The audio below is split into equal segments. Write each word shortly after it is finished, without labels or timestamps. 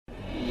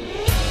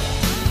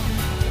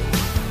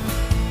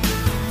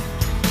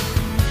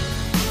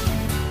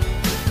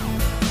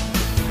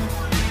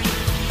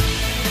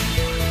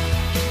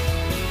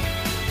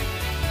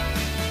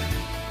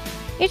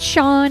It's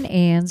Sean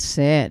and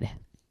Sid.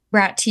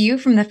 Brought to you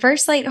from the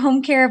First Light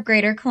Home Care of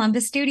Greater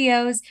Columbus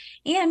Studios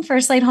and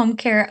First Light Home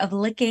Care of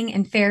Licking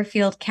and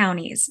Fairfield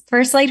counties.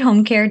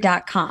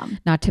 FirstLightHomeCare.com.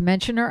 Not to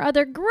mention our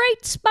other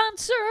great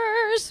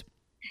sponsors.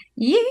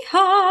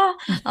 Yeehaw!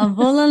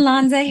 Avola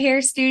Lanza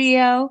Hair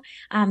Studio.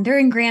 They're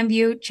in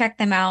Grandview. Check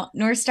them out.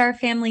 North Star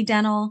Family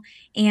Dental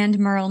and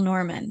Merle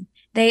Norman.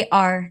 They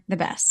are the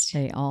best.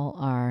 They all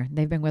are.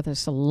 They've been with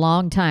us a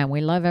long time.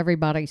 We love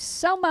everybody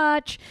so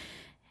much.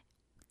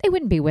 They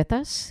wouldn't be with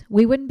us.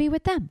 We wouldn't be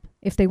with them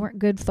if they weren't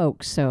good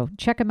folks. So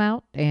check them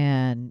out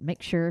and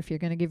make sure if you're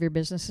going to give your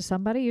business to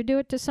somebody, you do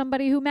it to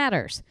somebody who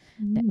matters.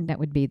 That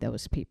would be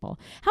those people.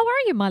 How are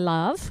you, my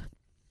love?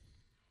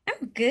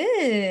 I'm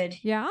good.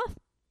 Yeah?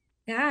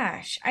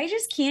 Gosh, I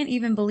just can't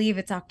even believe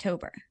it's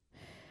October.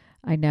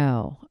 I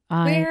know.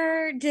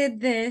 Where did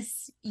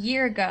this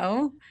year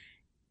go?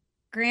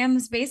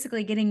 Graham's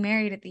basically getting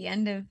married at the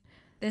end of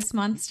this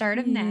month, start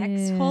of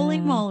next. Holy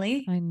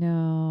moly. I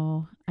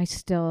know. I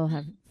still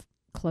have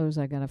clothes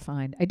I gotta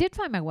find. I did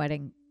find my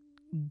wedding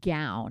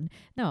gown.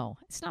 No,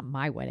 it's not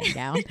my wedding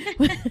gown.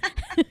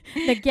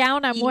 The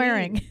gown I'm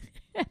wearing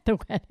at the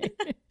wedding.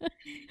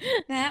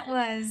 That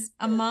was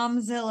a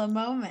Momzilla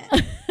moment.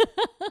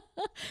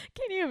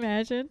 Can you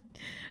imagine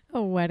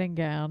a wedding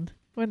gown?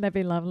 Wouldn't that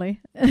be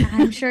lovely?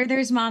 I'm sure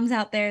there's moms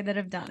out there that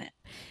have done it.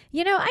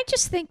 You know, I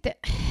just think that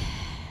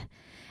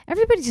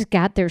everybody's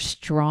got their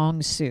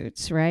strong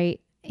suits, right?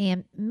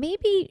 And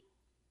maybe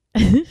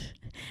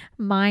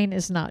mine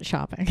is not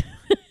shopping.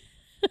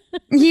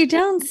 You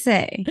don't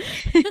say.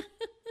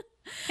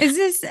 Is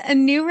this a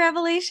new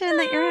revelation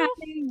that you're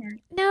having?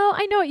 Or? No,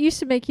 I know it used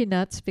to make you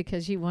nuts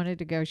because you wanted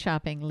to go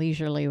shopping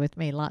leisurely with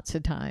me lots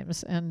of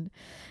times. And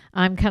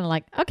I'm kind of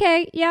like,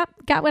 okay, yeah,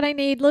 got what I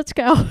need. Let's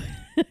go.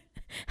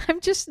 I'm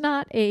just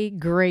not a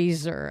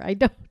grazer. I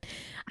don't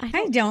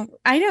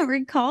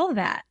recall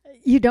that.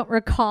 You don't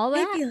recall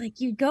that? I feel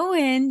like you go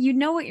in, you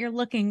know what you're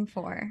looking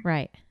for.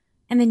 Right.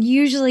 And then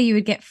usually you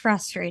would get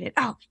frustrated.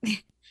 Oh,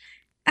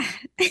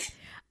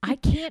 I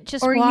can't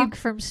just walk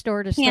from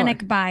store to store.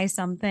 Panic buy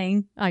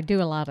something. I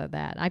do a lot of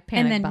that. I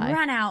panic and then buy.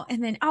 Run out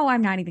and then, oh,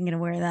 I'm not even going to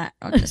wear that.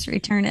 I'll just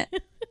return it.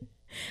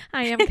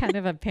 I am kind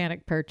of a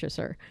panic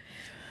purchaser.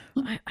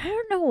 I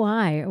don't know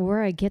why or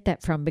where I get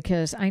that from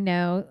because I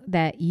know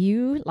that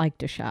you like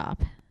to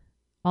shop.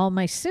 All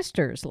my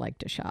sisters like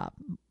to shop.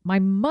 My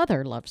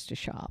mother loves to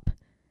shop.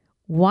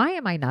 Why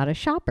am I not a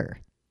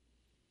shopper?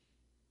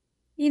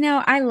 You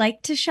know, I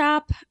like to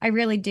shop. I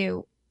really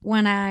do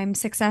when I'm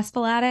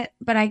successful at it,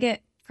 but I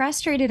get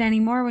frustrated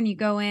anymore when you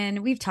go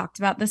in. We've talked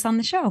about this on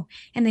the show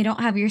and they don't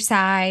have your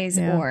size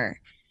or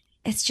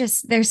it's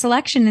just their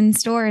selection in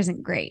store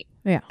isn't great.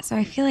 Yeah. So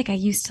I feel like I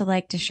used to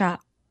like to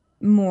shop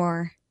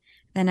more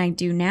than I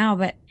do now,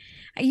 but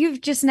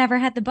you've just never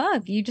had the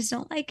bug. You just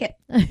don't like it.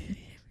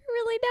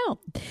 Really don't.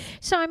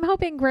 So I'm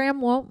hoping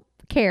Graham won't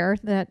care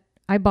that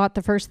I bought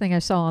the first thing I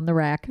saw on the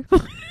rack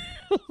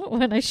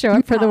when I show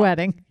up for the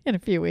wedding in a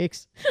few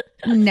weeks.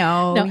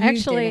 No,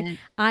 actually, didn't.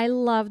 I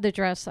love the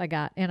dress I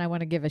got, and I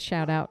want to give a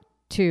shout out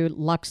to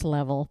Lux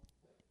Level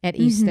at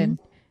Easton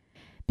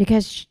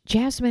because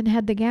Jasmine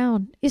had the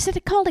gown. Is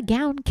it called a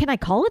gown? Can I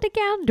call it a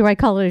gown? Do I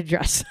call it a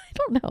dress? I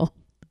don't know.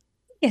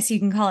 Yes, you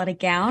can call it a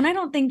gown. I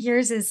don't think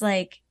yours is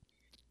like,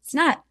 it's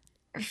not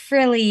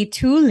frilly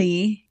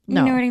tully. You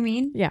know what I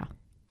mean? Yeah.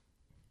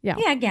 Yeah.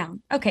 Yeah,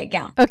 gown. Okay,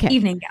 gown. Okay.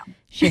 Evening gown.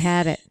 She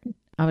had it.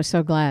 I was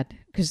so glad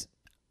because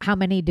how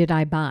many did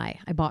I buy?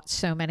 I bought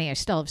so many. I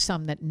still have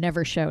some that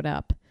never showed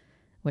up.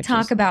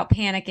 Talk about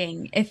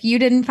panicking. If you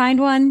didn't find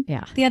one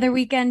the other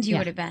weekend, you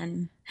would have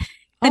been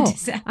a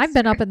disaster. I've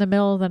been up in the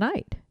middle of the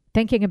night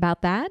thinking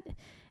about that.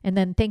 And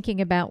then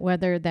thinking about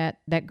whether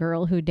that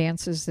girl who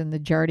dances in the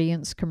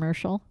Jardiance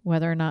commercial,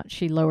 whether or not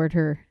she lowered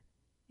her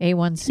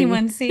A1C.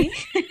 A1C?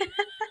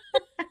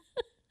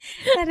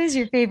 That is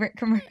your favorite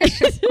commercial.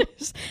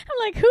 I'm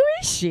like, who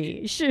is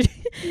she?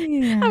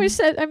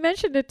 I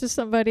mentioned it to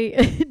somebody,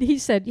 and he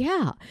said,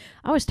 "Yeah."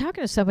 I was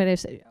talking to somebody. I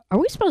said, "Are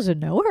we supposed to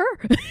know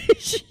her? Is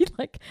she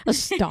like a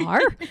star?"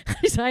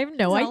 I said, "I have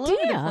no idea." All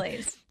over the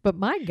place. But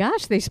my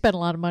gosh, they spent a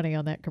lot of money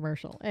on that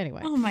commercial.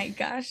 Anyway. Oh my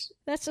gosh.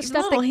 That's the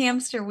stuff. Little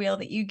hamster wheel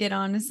that you get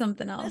on is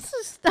something else. That's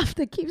the stuff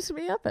that keeps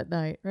me up at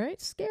night,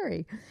 right?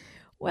 Scary.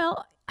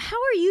 Well, how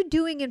are you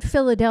doing in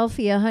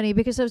Philadelphia, honey?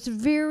 Because I was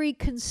very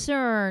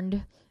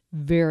concerned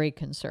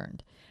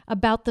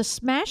about the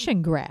smash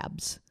and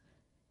grabs.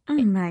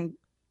 Oh my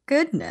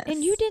goodness.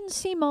 And you didn't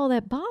seem all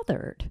that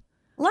bothered.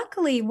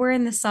 Luckily, we're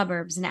in the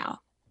suburbs now.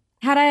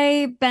 Had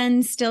I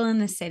been still in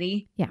the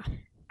city,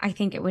 I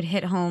think it would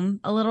hit home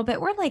a little bit.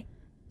 We're like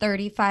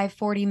 35,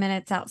 40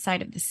 minutes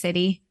outside of the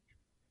city.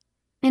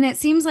 And it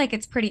seems like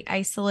it's pretty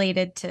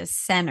isolated to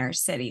center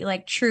city,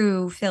 like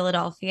true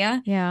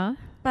Philadelphia. Yeah.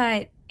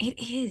 But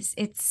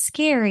it's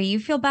scary. You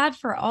feel bad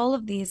for all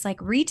of these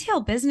like retail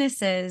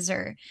businesses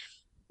or,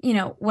 you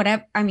know,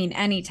 whatever. I mean,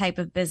 any type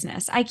of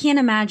business. I can't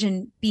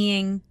imagine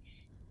being,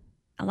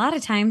 a lot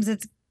of times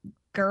it's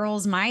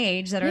girls my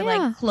age that are like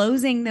Yeah.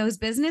 closing those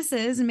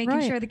businesses and making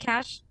Right. sure the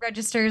cash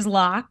register is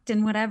locked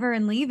and whatever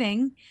and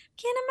leaving.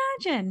 Can't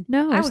imagine.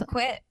 No. I would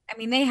quit. I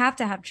mean, they have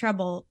to have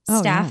trouble Oh,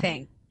 yeah.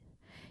 staffing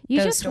You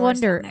those just stores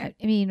down wonder. there.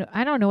 I mean,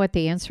 I don't know what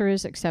the answer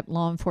is, except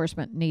law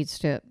enforcement needs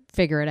to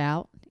figure it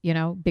out,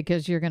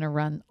 because you're going to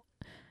run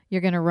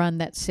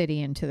that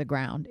city into the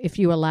ground if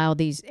you allow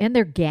these, and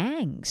they're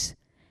gangs.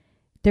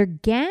 They're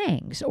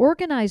gangs,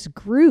 organized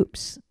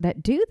groups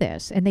that do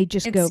this, and they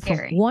just It's go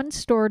scary. from one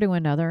store to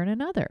another and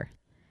another.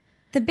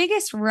 The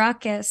biggest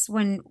ruckus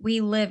when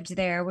we lived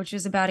there, which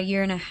was about a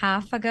year and a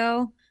half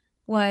ago,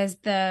 was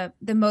the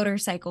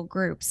motorcycle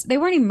groups. They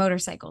weren't even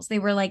motorcycles. They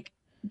were like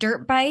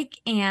dirt bike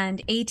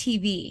and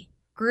ATV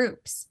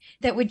groups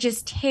that would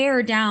just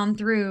tear down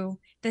through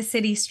the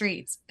city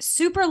streets.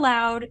 Super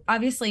loud,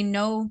 obviously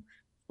no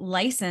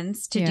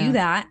license to do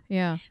that.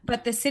 Yeah.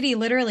 But the city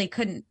literally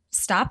couldn't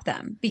stop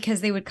them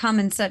because they would come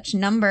in such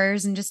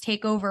numbers and just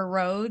take over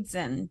roads.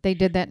 And they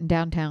did that in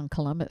downtown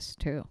Columbus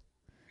too.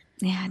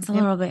 Yeah, it's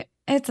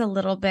a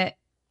little bit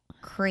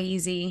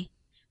crazy,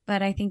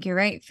 but I think you're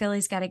right.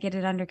 Philly's got to get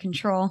it under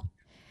control.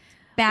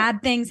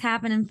 Bad things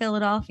happen in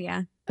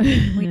Philadelphia.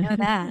 We know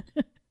that.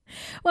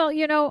 Well,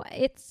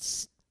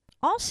 it's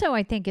also,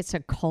 I think it's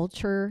a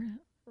culture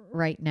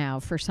right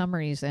now for some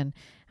reason.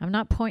 I'm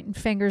not pointing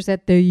fingers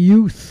at the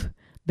youths,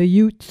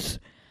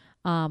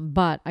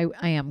 but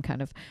I am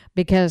kind of,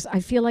 because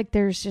I feel like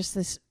there's just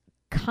this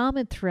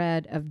common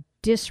thread of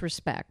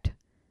disrespect.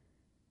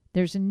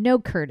 There's no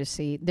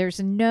courtesy.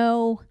 There's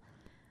no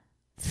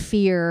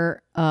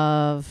fear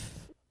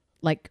of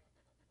like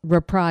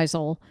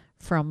reprisal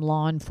from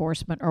law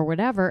enforcement or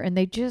whatever, and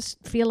they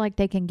just feel like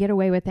they can get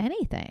away with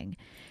anything.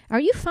 Are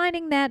you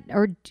finding that,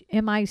 or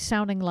am I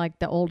sounding like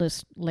the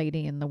oldest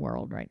lady in the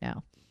world right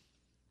now?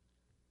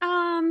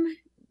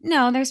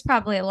 No, there's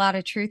probably a lot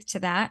of truth to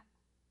that.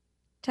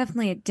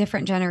 Definitely a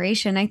different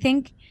generation. I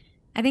think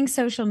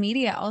social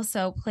media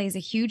also plays a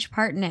huge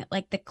part in it,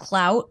 like the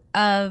clout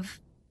of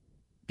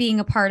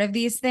being a part of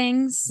these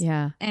things.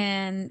 Yeah.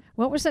 And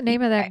what was the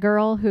name of that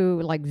girl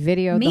who like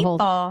videoed the whole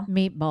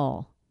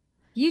Meatball?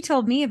 You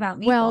told me about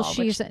Meatball. Well,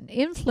 she's an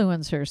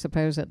influencer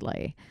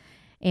supposedly.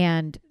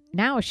 And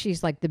now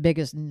she's like the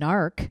biggest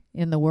narc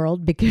in the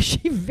world because she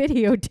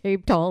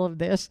videotaped all of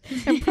this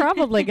and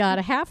probably got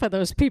half of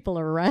those people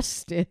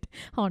arrested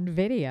on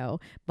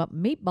video. But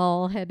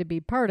Meatball had to be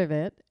part of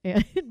it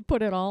and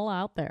put it all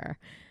out there.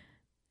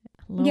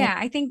 Yeah,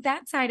 I think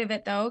that side of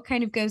it, though,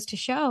 kind of goes to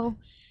show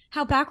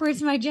how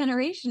backwards my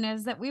generation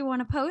is, that we want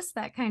to post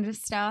that kind of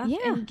stuff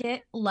and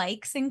get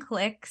likes and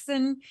clicks.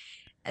 And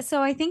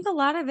so I think a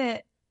lot of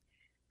it,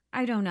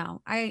 I don't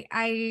know.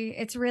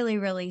 It's really,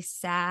 really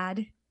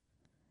sad,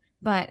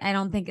 but I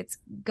don't think it's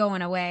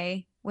going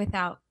away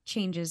without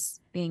changes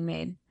being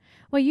made.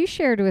 Well, you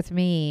shared with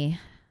me,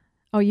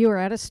 you were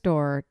at a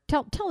store.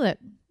 Tell that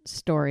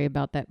story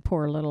about that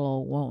poor little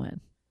old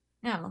woman.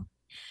 No.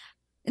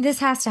 This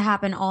has to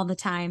happen all the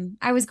time.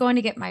 I was going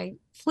to get my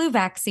flu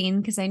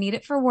vaccine because I need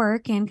it for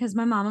work and because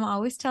my mama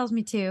always tells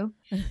me to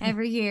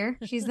every year.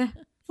 She's the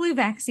flu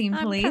vaccine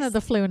police. I'm kind of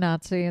the flu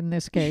Nazi in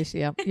this case.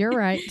 Yep, you're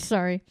right.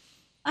 Sorry.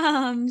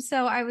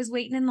 So I was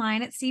waiting in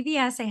line at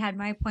CVS. I had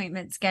my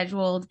appointment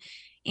scheduled,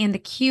 and the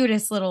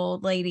cutest little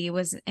old lady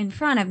was in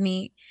front of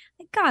me.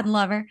 God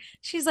love her.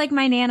 She's like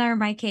my Nana or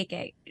my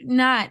KK,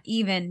 not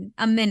even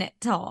a minute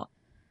tall.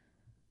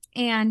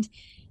 And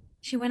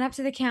she went up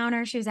to the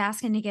counter. She was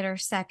asking to get her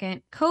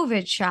second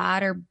COVID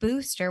shot or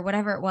booster,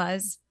 whatever it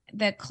was.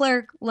 The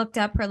clerk looked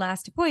up her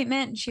last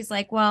appointment and she's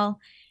like, well,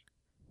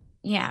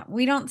 yeah,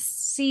 we don't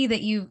see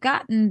that you've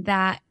gotten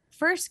that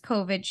first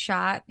COVID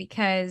shot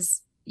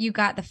because you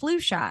got the flu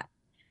shot.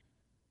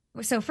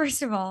 So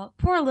first of all,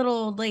 poor little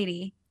old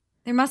lady,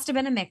 there must have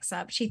been a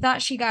mix-up. She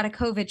thought she got a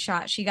COVID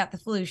shot. She got the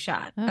flu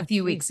shot a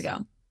few weeks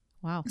ago.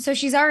 Wow. So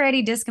she's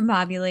already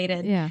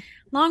discombobulated. Yeah.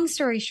 Long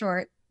story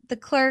short, the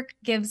clerk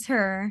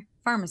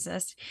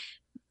pharmacist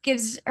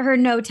gives her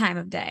no time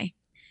of day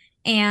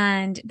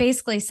and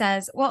basically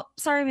says, well,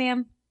 sorry,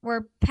 ma'am,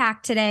 we're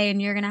packed today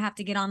and you're going to have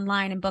to get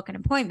online and book an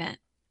appointment.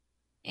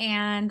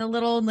 And the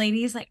little old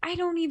lady's like, I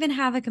don't even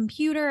have a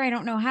computer. I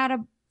don't know how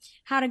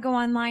to go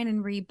online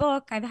and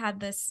rebook. I've had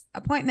this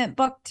appointment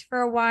booked for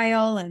a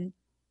while. And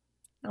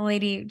the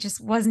lady just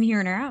wasn't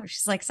hearing her out.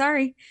 She's like,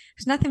 sorry,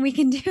 there's nothing we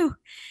can do.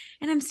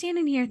 And I'm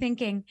standing here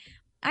thinking,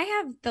 I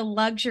have the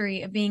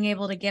luxury of being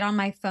able to get on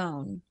my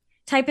phone,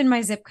 type in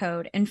my zip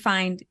code, and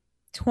find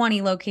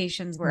 20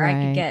 locations where I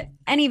could get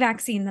any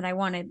vaccine that I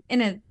wanted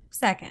in a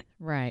second.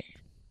 Right.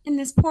 And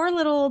this poor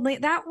little old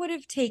lady, that would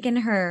have taken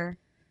her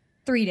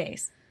 3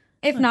 days,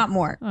 if not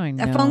more. I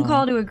know. A phone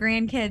call to a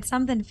grandkid,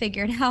 something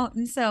figured out.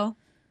 And so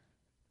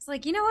it's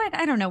like, you know what?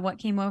 I don't know what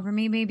came over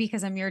me, maybe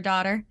because I'm your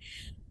daughter.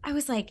 I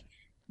was like,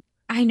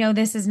 I know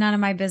this is none of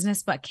my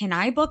business, but can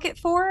I book it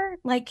for her?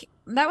 Like,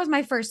 that was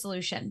my first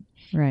solution.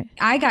 Right.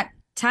 I got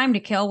time to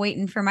kill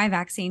waiting for my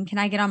vaccine. Can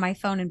I get on my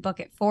phone and book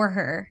it for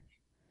her?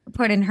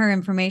 Put in her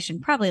information.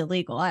 Probably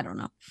illegal. I don't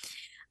know.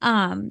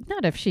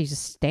 Not if she's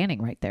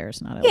standing right there.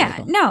 It's not illegal.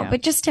 Yeah, no,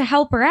 but just to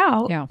help her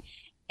out. Yeah.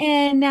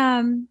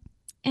 And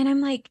And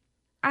I'm like,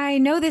 I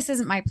know this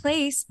isn't my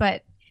place,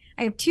 but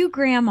I have two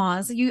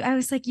grandmas. I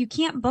was like, you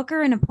can't book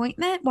her an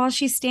appointment while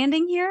she's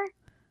standing here.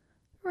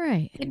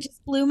 Right. It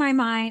just blew my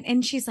mind.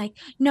 And she's like,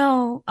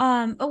 no,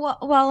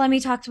 well, let me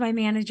talk to my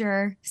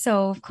manager.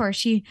 So of course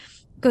she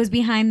goes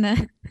behind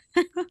the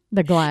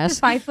the glass,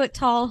 the 5 foot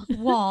tall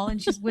wall,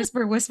 and she's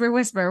whisper, whisper,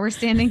 whisper. We're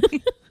standing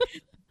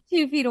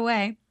 2 feet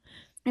away.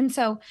 And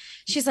so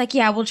she's like,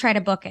 yeah, we'll try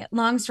to book it.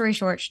 Long story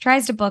short, she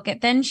tries to book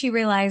it. Then she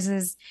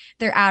realizes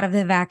they're out of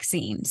the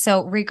vaccine.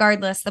 So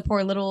regardless, the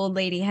poor little old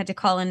lady had to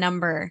call a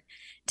number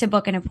to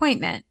book an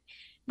appointment.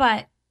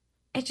 But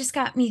it just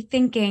got me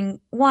thinking,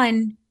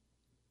 one,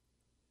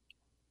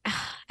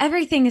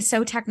 everything is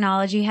so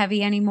technology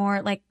heavy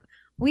anymore. Like,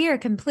 we are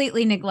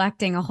completely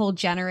neglecting a whole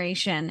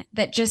generation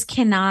that just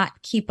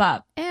cannot keep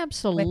up.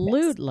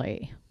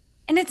 Absolutely.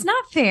 And it's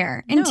not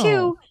fair. No. And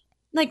two,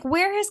 like,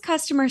 where has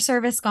customer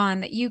service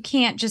gone that you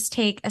can't just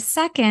take a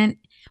second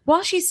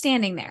while she's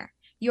standing there?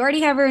 You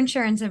already have her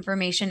insurance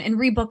information and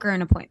rebook her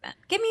an appointment.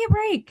 Give me a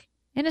break.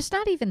 And it's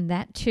not even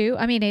that too.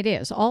 I mean, it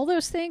is all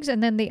those things.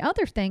 And then the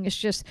other thing is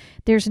just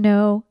there's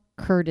no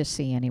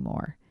courtesy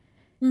anymore.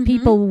 Mm-hmm.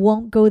 People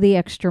won't go the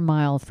extra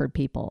mile for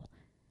people.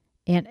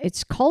 And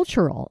it's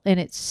cultural and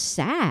it's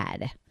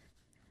sad.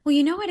 Well,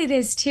 you know what it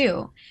is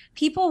too?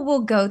 People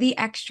will go the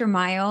extra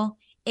mile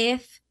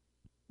if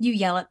you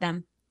yell at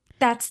them.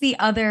 That's the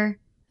other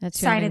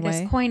side of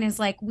this coin is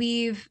like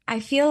I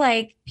feel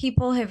like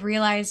people have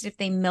realized if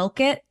they milk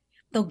it,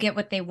 they'll get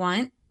what they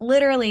want.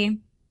 Literally,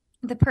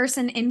 the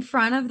person in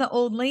front of the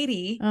old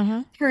lady,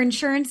 her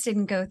insurance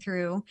didn't go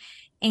through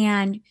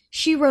and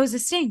she rose a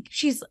stink.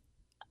 She's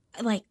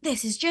like,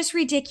 this is just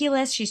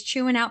ridiculous. She's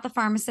chewing out the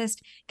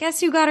pharmacist. Guess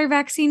who got her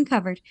vaccine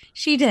covered?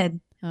 She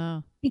did.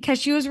 Oh. Because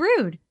she was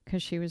rude.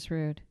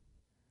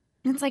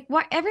 It's like,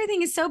 what?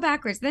 Everything is so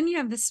backwards. Then you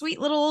have the sweet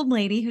little old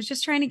lady who's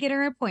just trying to get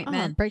her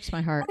appointment. Oh, it breaks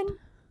my heart. And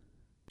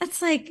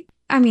that's like,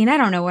 I mean, I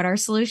don't know what our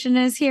solution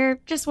is here.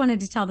 Just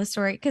wanted to tell the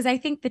story because I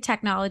think the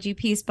technology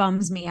piece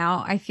bums me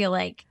out. I feel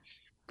like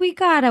we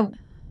gotta,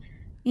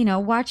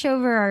 watch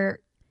over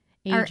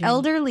our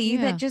elderly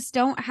that just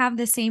don't have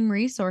the same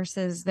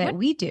resources that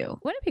we do.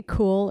 Wouldn't it be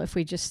cool if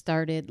we just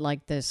started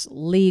like this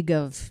league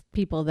of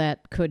people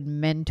that could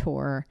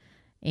mentor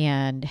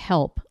and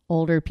help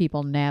older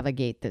people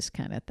navigate this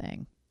kind of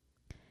thing?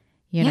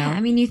 You know? I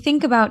mean, you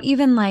think about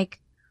even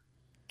like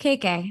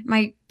KK,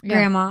 my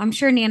grandma. I'm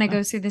sure Nana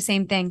goes through the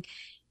same thing.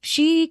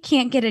 She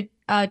can't get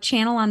a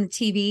channel on the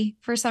TV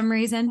for some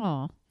reason.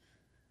 Oh.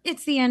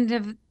 It's the end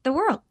of the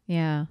world.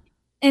 Yeah.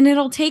 And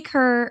it'll take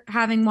her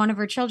having one of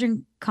her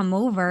children come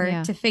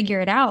over to figure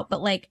it out.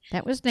 But like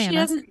that was Nana. She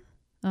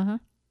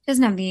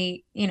doesn't have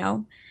the,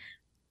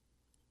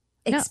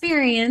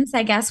 experience,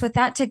 I guess, with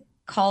that to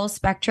call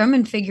Spectrum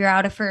and figure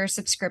out if her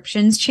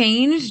subscription's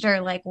changed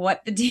or like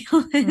what the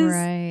deal is.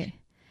 Right.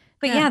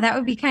 But that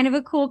would be kind of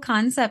a cool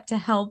concept to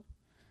help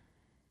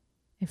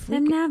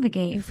them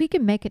navigate. If we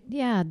could make it,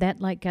 that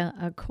like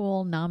a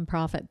cool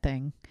nonprofit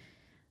thing.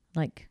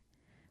 Like,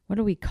 what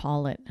do we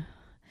call it?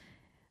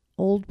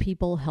 Old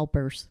people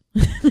helpers.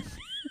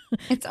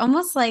 It's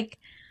almost like,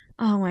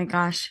 oh my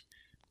gosh.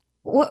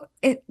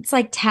 It's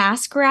like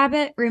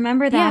TaskRabbit.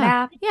 Remember that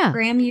app? Yeah.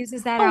 Graham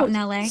uses that out in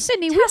LA.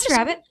 Sydney,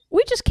 TaskRabbit.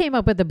 We just came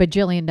up with a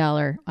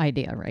bajillion-dollar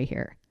idea right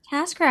here.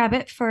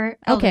 TaskRabbit for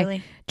elderly.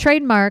 Okay.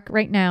 Trademark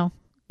right now.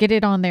 Get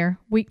it on there.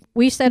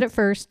 We said it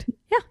first.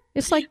 Yeah.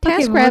 It's like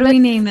TaskRabbit. What do we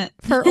name it?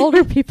 For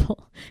older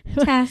people.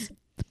 Task.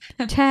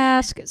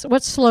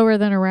 What's slower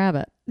than a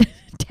rabbit?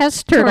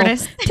 Test turtle.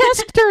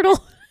 Test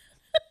turtle.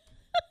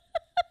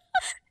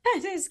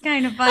 That is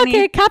kind of funny.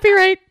 Okay,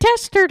 copyright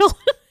test turtle.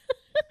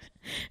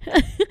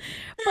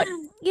 But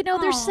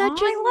there's such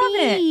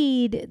a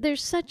need.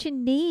 There's such a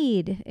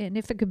need, and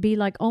if it could be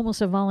like almost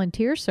a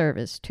volunteer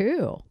service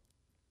too.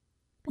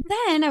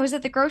 Then I was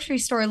at the grocery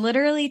store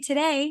literally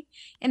today,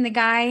 and the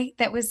guy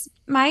that was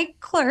my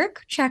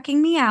clerk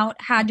checking me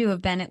out had to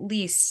have been at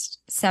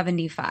least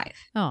 75.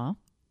 Oh,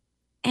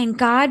 and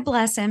God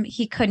bless him,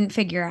 he couldn't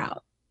figure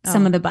out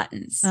some of the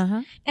buttons.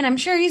 And I'm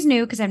sure he's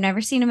new because I've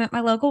never seen him at my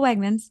local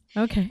Wegmans.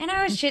 Okay. And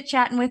I was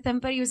chit-chatting with him,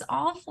 but he was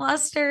all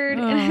flustered.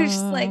 And I was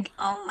just like,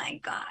 oh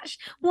my gosh.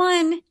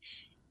 One,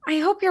 I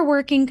hope you're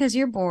working because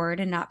you're bored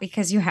and not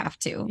because you have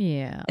to.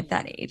 Yeah. At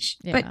that age.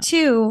 Yeah. But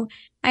two,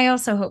 I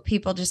also hope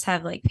people just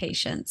have like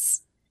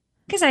patience.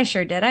 Because I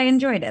sure did. I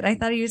enjoyed it. I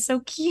thought he was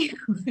so cute.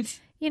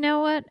 You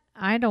know what?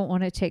 I don't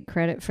want to take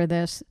credit for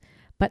this,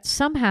 but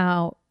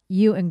somehow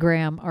you and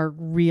Graham are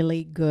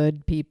really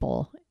good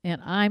people. And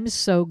I'm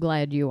so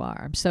glad you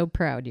are. I'm so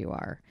proud you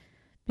are.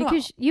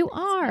 Because you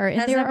are.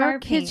 And there are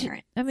kids.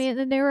 Parents. I mean,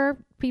 and there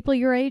are people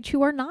your age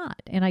who are not.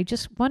 And I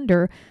just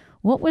wonder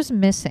what was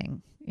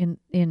missing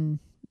in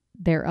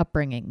their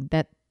upbringing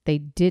that they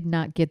did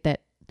not get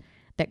that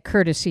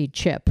courtesy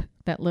chip,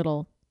 that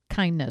little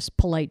kindness,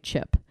 polite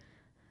chip.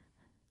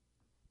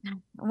 I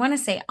want to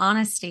say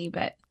honesty,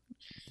 but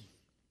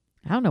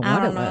I don't know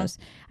what it was.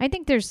 I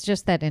think there's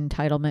just that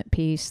entitlement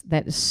piece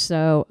that is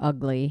so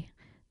ugly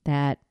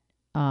that,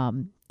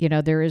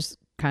 there is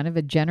kind of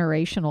a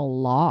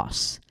generational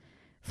loss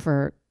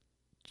for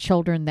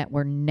children that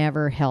were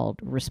never held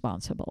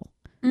responsible.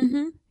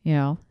 Mm-hmm. You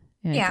know?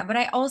 Yeah, but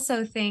I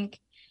also think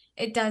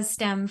it does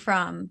stem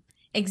from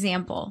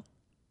example.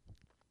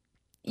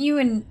 You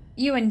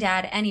and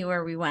Dad,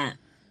 anywhere we went,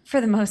 for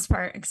the most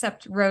part,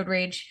 except road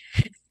rage.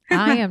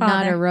 I am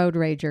not a road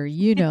rager.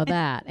 You know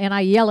that. And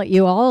I yell at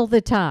you all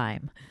the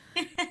time.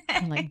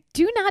 I'm like,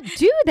 do not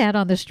do that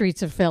on the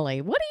streets of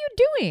Philly. What are you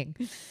doing?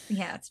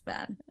 Yeah, it's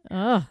bad.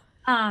 Oh.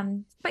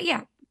 But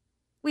yeah,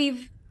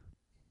 we've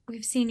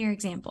seen your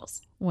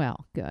examples.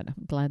 Well, good.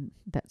 I'm glad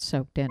that's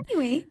soaked in.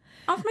 Anyway,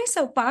 off my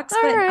soapbox.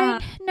 All but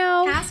right.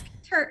 No.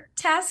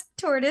 Task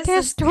Tortoise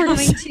is coming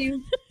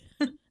to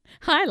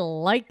I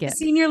like it. a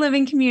senior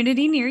living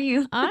community near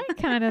you. I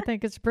kind of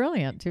think it's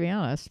brilliant, to be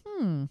honest.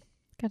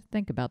 Got to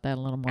think about that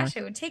a little more. Gosh,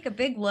 it would take a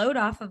big load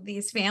off of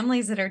these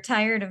families that are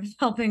tired of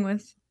helping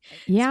with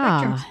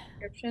Spectrum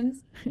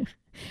subscriptions.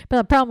 But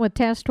the problem with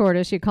Task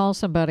Tortoise, you call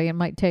somebody, it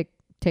might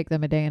take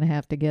them a day and a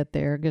half to get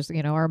there because,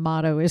 our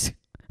motto is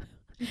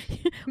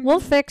we'll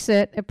fix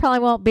it. It probably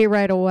won't be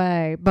right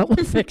away, but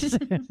we'll fix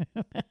it.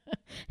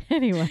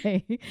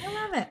 Anyway. I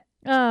love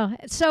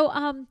it. So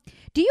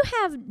do you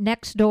have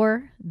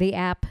Nextdoor, the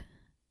app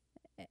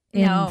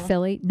in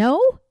Philly?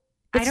 No?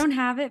 I don't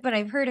have it, but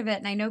I've heard of it,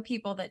 and I know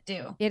people that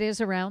do. It is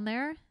around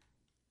there?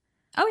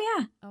 Oh,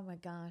 yeah. Oh, my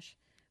gosh.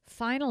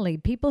 Finally,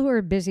 people who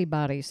are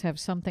busybodies have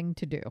something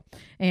to do.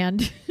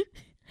 And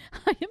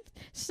I am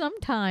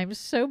sometimes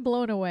so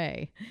blown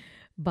away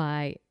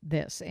by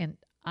this. And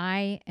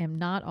I am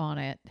not on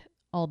it,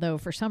 although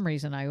for some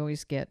reason I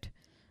always get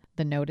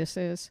the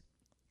notices.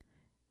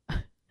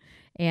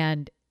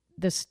 And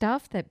the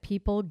stuff that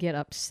people get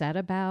upset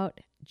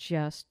about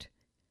just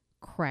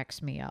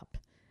cracks me up.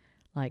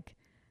 Like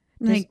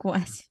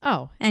what?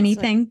 Oh.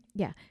 Anything?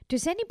 Yeah.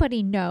 Does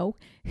anybody know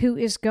who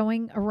is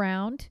going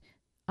around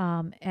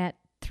at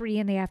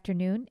 3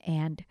 p.m.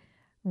 and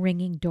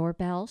ringing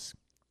doorbells?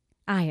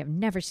 I have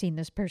never seen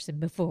this person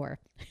before.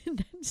 And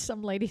then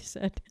some lady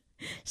said,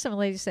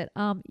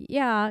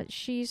 yeah,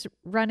 she's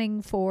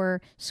running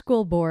for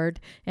school board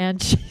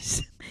and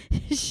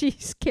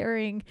she's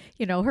carrying,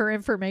 her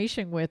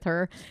information with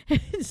her.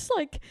 It's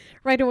like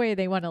right away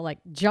they want to like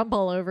jump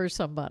all over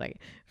somebody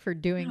for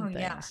doing things.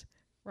 Yeah.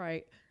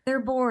 Right. They're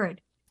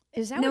bored.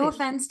 Is that no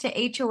offense to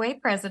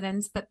HOA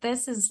presidents, but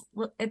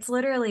it's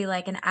literally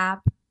like an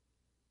app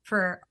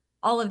for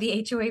all of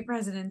the HOA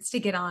presidents to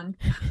get on.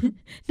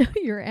 No,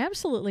 you're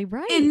absolutely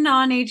right. In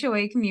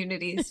non-HOA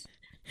communities.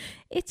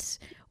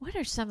 What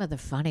are some of the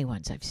funny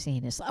ones I've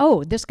seen?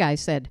 This guy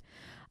said,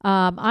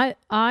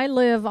 I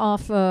live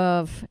off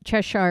of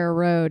Cheshire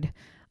Road.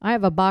 I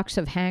have a box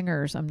of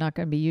hangers I'm not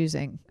going to be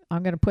using.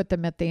 I'm going to put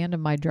them at the end of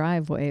my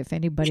driveway if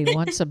anybody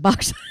wants a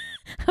box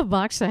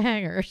of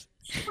hangers.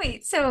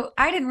 Wait, so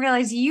I didn't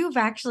realize you've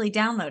actually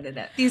downloaded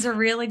it. These are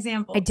real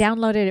examples. I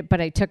downloaded it, but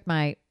I took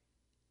my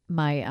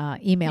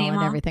email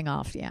and everything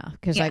off. Yeah,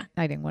 because I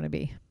didn't want to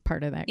be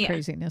part of that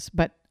craziness.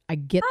 But I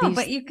get these.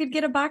 But you could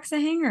get a box of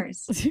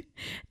hangers.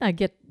 I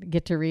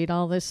get to read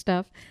all this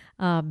stuff.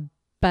 But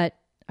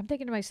I'm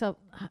thinking to myself,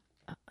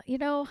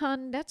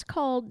 hon, that's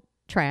called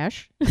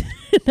trash.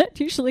 That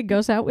usually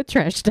goes out with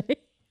trash day.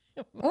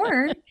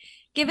 Or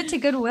give it to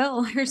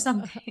Goodwill or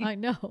something. I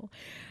know.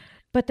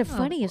 But the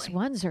funniest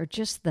ones are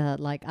just the,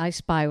 like, I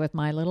spy with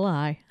my little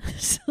eye,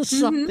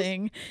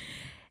 something.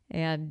 Mm-hmm.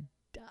 And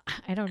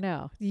I don't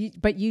know.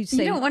 But you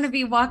say... You don't want to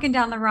be walking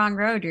down the wrong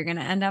road. You're going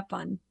to end up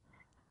on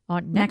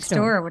Nextdoor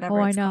or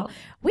whatever it's called.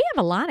 We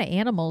have a lot of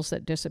animals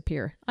that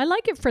disappear. I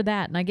like it for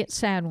that. And I get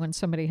sad when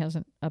somebody has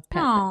a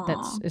pet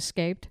that's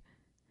escaped.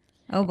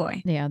 Oh,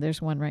 boy. Yeah,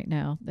 there's one right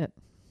now that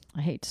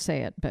I hate to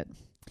say it, but...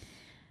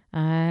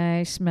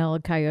 I smell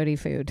coyote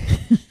food.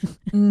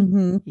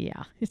 Mm-hmm.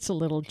 Yeah, it's a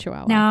little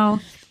chihuahua.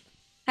 No,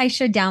 I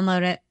should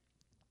download it.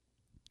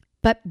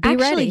 But be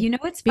ready. You know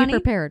what's funny? Be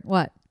prepared.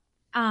 What?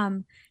 I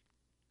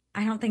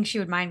don't think she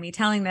would mind me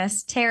telling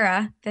this.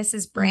 Tara, this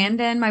is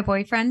Brandon, my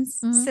boyfriend's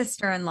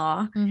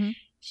sister-in-law. Mm-hmm.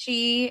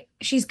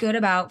 She's good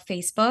about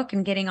Facebook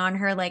and getting on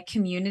her like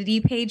community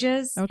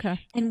pages. Okay.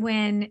 And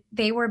when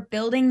they were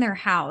building their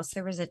house,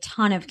 there was a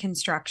ton of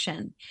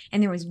construction,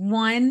 and there was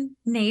one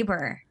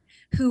neighbor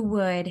who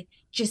would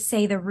just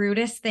say the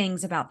rudest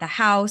things about the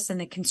house and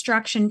the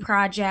construction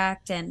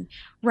project and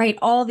write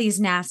all these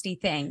nasty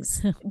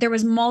things. There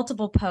was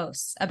multiple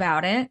posts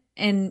about it.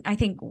 And I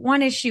think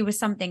one issue was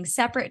something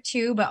separate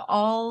too, but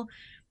all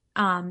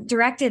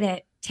directed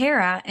at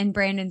Tara and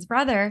Brandon's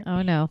brother.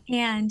 Oh, no.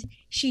 And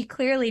she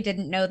clearly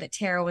didn't know that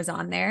Tara was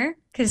on there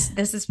because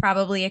this is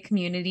probably a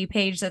community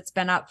page that's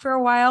been up for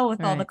a while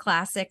with all the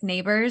classic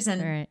neighbors.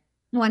 And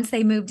once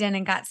they moved in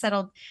and got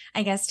settled,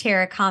 I guess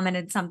Tara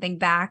commented something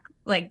back,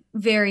 like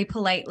very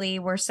politely,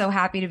 "We're so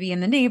happy to be in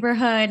the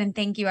neighborhood and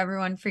thank you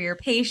everyone for your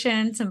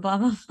patience," and blah,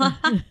 blah, blah.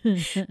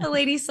 The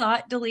lady saw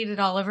it, deleted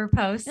all of her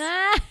posts.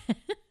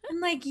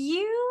 I'm like,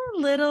 you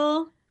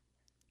little...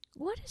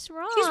 What is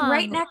wrong? She's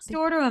right next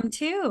door to him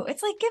too.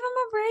 It's like, give him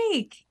a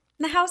break.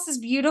 The house is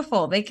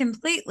beautiful. They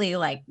completely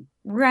like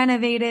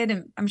renovated,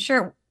 and I'm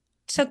sure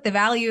took the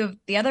value of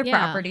the other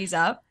properties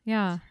up.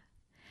 Yeah.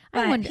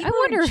 But I wonder.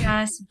 people are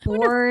just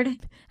bored. I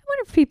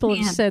wonder if people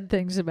have said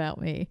things about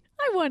me.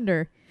 I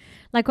wonder.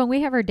 Like when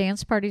we have our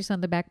dance parties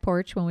on the back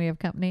porch when we have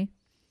company,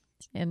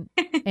 and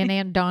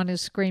Aunt Dawn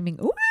is screaming,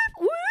 "Ooh,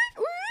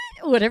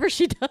 ooh, ooh," whatever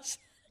she does.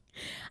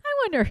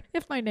 I wonder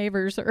if my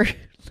neighbors are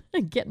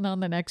getting on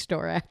the next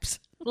door apps.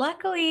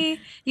 Luckily,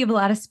 you have a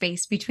lot of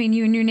space between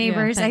you and your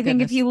neighbors. Yeah, I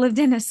think if you lived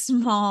in a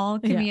small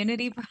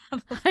community,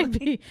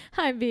 probably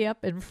I'd be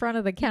up in front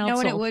of the council. You know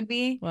what it would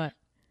be? What?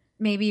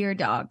 Maybe your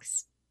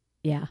dogs.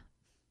 Yeah,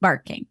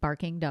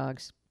 barking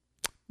dogs.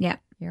 Yeah,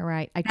 you're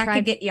right. I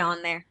could get you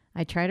on there.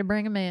 I try to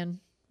bring them in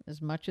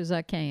as much as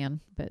I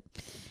can, but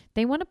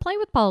they want to play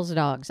with Paul's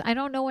dogs. I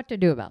don't know what to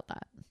do about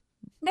that.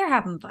 They're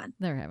having fun.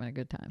 They're having a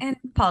good time. And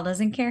Paul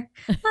doesn't care.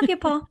 Love you,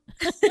 Paul.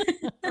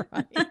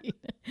 Right.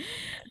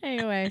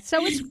 Anyway,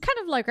 so it's kind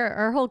of like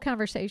our whole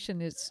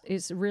conversation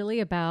is really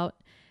about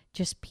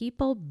just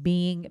people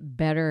being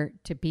better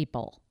to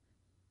people.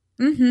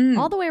 Mm-hmm.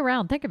 All the way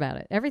around. Think about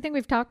it. Everything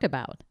we've talked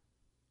about.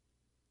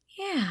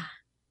 Yeah.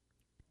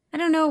 I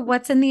don't know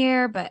what's in the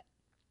air, but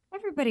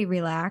everybody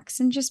relax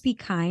and just be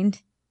kind.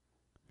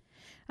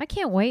 I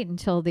can't wait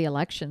until the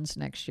elections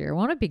next year.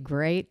 Won't it be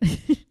great?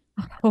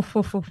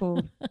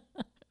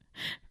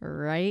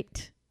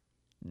 Right.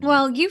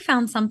 Well, you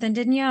found something,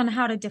 didn't you, on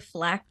how to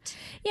deflect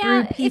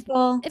through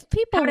people? If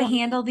people how to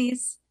handle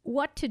these,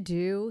 what to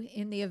do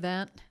in the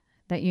event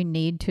that you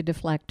need to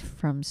deflect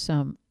from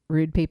some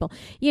rude people.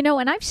 You know,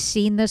 and I've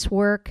seen this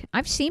work.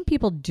 I've seen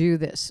people do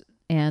this,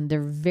 and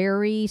they're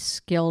very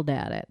skilled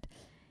at it.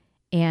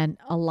 And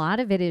a lot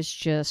of it is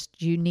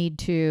just you need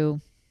to.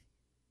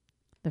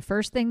 The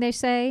first thing they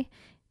say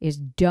is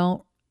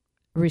don't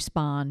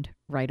respond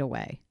right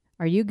away.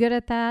 Are you good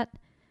at that?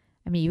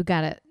 I mean, you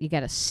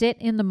gotta sit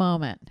in the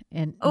moment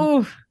and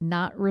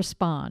not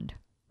respond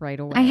right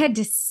away. I had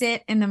to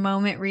sit in the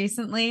moment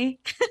recently,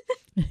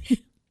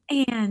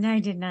 and I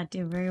did not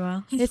do very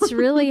well. It's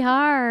really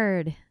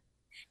hard.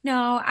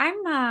 No,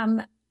 I'm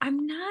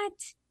not.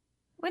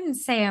 Wouldn't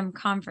say I'm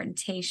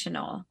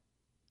confrontational.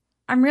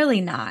 I'm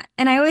really not.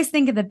 And I always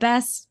think of the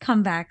best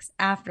comebacks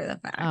after the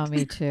fact. Oh,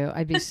 me too.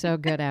 I'd be so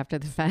good after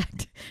the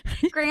fact.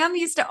 Graham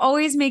used to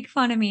always make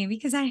fun of me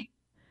because I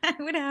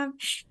would have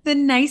the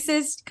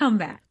nicest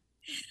comeback.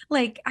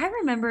 Like, I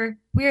remember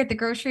we were at the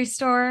grocery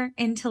store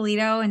in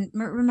Toledo, and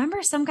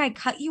remember some guy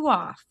cut you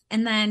off,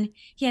 and then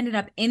he ended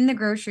up in the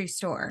grocery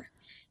store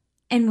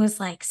and was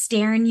like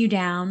staring you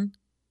down.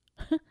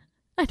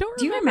 I don't.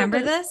 Do you remember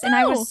this? No. And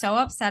I was so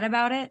upset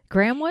about it.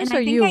 Graham was, and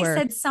or you were? I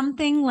said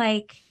something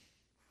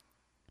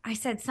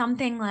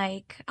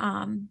like,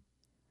 I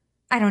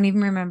don't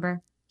even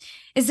remember.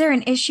 Is there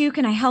an issue?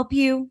 Can I help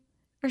you?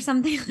 Or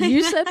something like that.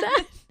 You said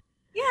that?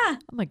 Yeah. Oh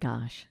my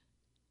gosh.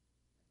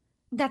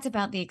 That's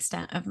about the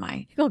extent of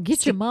my. Go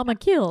get your mama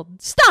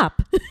killed.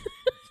 Stop.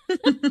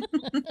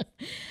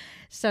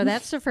 So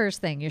that's the first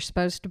thing. You're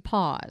supposed to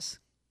pause.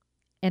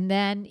 And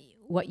then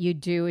what you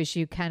do is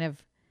you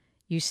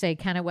say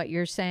kind of what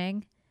you're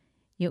saying.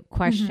 You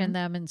question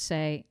them and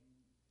say,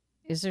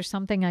 is there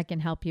something I can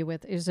help you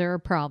with? Is there a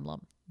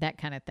problem? That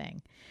kind of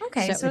thing.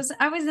 Okay, so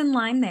I was in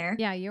line there.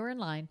 Yeah, you were in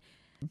line.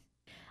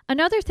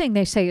 Another thing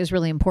they say is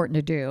really important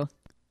to do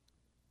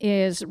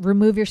is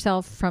remove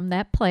yourself from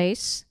that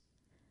place,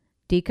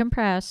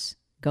 decompress,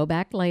 go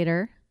back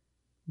later,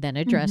 then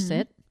address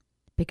it,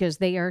 because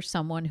they are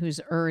someone who's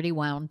already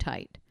wound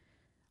tight.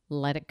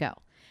 Let it go.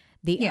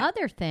 The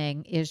other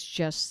thing is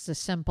just the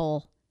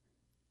simple,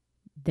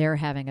 they're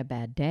having a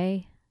bad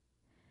day.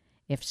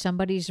 If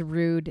somebody's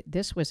rude,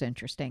 this was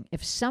interesting.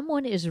 If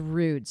someone is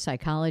rude,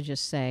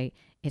 psychologists say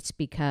it's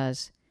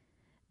because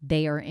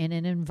they are in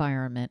an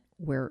environment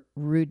where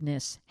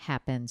rudeness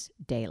happens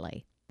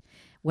daily,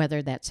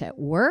 whether that's at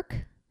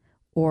work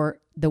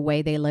or the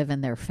way they live in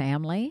their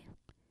family,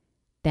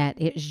 that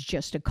it's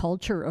just a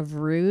culture of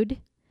rude.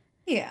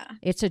 Yeah.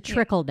 It's a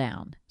trickle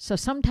down. So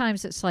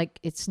sometimes it's like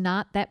it's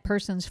not that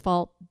person's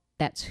fault.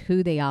 That's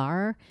who they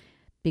are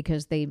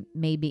because they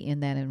may be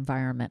in that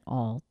environment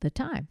all the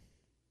time.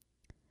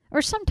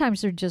 Or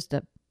sometimes they're just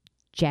a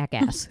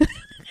jackass.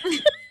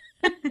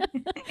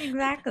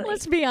 Exactly.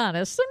 Let's be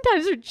honest.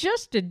 Sometimes they're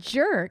just a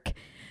jerk.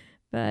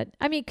 But,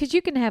 I mean, because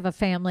you can have a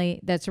family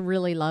that's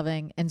really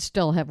loving and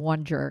still have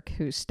one jerk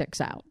who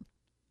sticks out.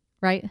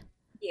 Right?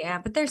 Yeah,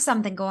 but there's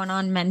something going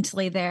on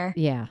mentally there.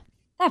 Yeah.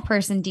 That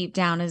person deep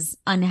down is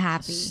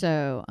unhappy.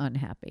 So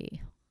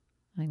unhappy.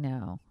 I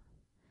know.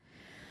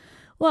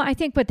 Well, I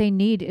think what they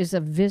need is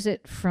a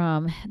visit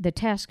from the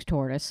task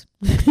tortoise.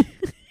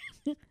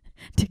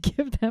 To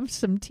give them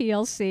some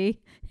TLC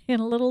and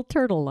a little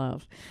turtle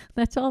love.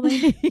 That's all they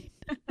need.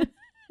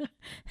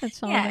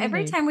 That's all they need.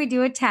 Every time we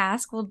do a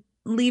task, we'll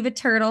leave a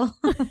turtle.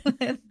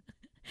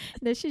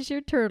 This is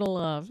your turtle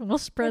love. And we'll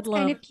spread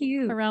love kind of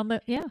cute. around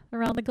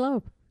the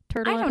globe.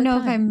 Turtle. I don't know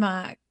if I'm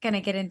going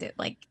to get into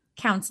like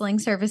counseling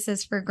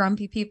services for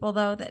grumpy people,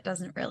 though. That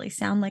doesn't really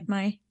sound like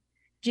my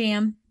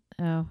jam.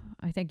 Oh,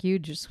 I think you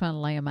just want to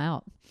lay them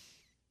out.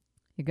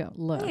 You go,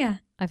 look,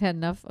 I've had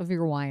enough of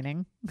your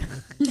whining.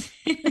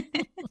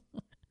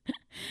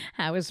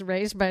 I was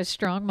raised by a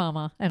strong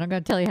mama, and I'm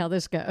going to tell you how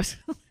this goes.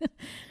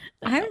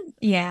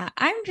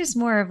 I'm just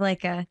more of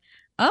like a,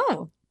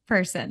 oh,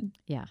 person.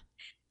 Yeah.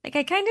 Like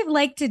I kind of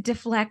like to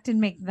deflect and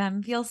make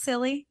them feel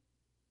silly.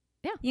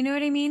 Yeah. You know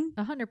what I mean?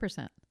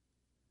 100%.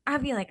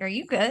 I'd be like, are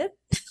you good?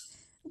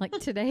 Like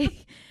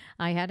today,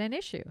 I had an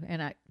issue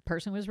and a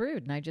person was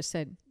rude. And I just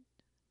said,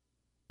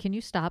 can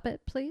you stop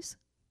it, please?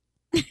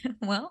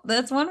 Well,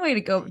 that's one way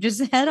to go.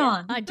 Just head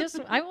on. I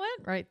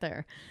went right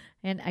there.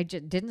 And I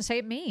just didn't say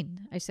it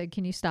mean. I said,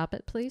 can you stop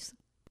it, please?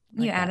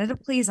 Like you added a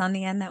please on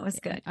the end. That was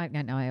good. I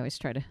know. I always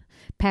try to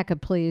pack a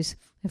please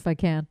if I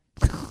can.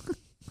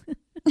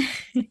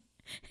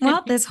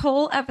 Well, this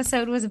whole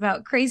episode was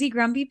about crazy,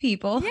 grumpy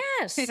people.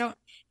 Yes. I don't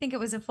think it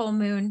was a full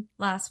moon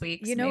last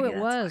week. You know, it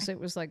was. Why. It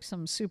was like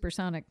some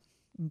supersonic,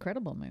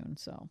 incredible moon.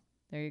 So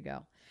there you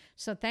go.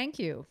 So thank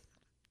you,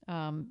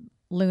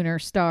 lunar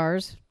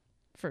stars,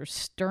 for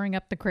stirring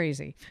up the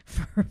crazy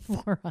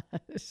for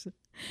us.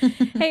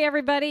 Hey,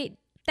 everybody.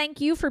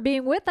 Thank you for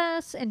being with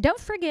us. And don't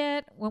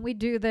forget, when we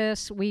do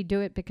this, we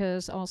do it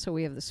because also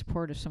we have the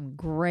support of some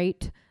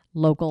great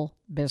local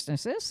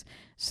businesses.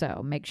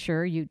 So make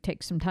sure you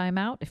take some time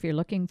out. If you're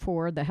looking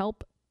for the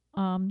help,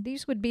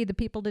 these would be the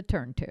people to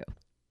turn to.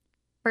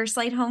 First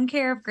Light Home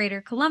Care of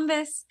Greater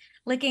Columbus,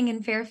 Licking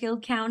and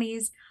Fairfield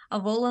Counties,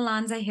 Avola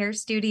Lanza Hair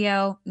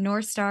Studio,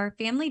 North Star,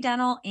 Family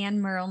Dental,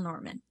 and Merle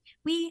Norman.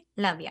 We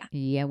love you.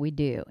 Yeah, we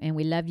do. And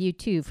we love you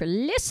too for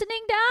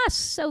listening to us.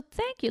 So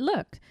thank you.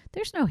 Look,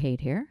 there's no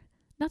hate here.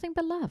 Nothing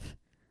but love.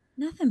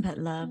 Nothing but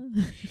love.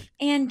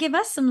 And give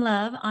us some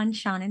love on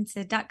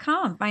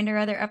SeanandSid.com. Find our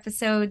other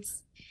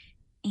episodes.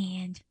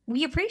 And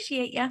we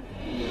appreciate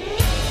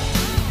you.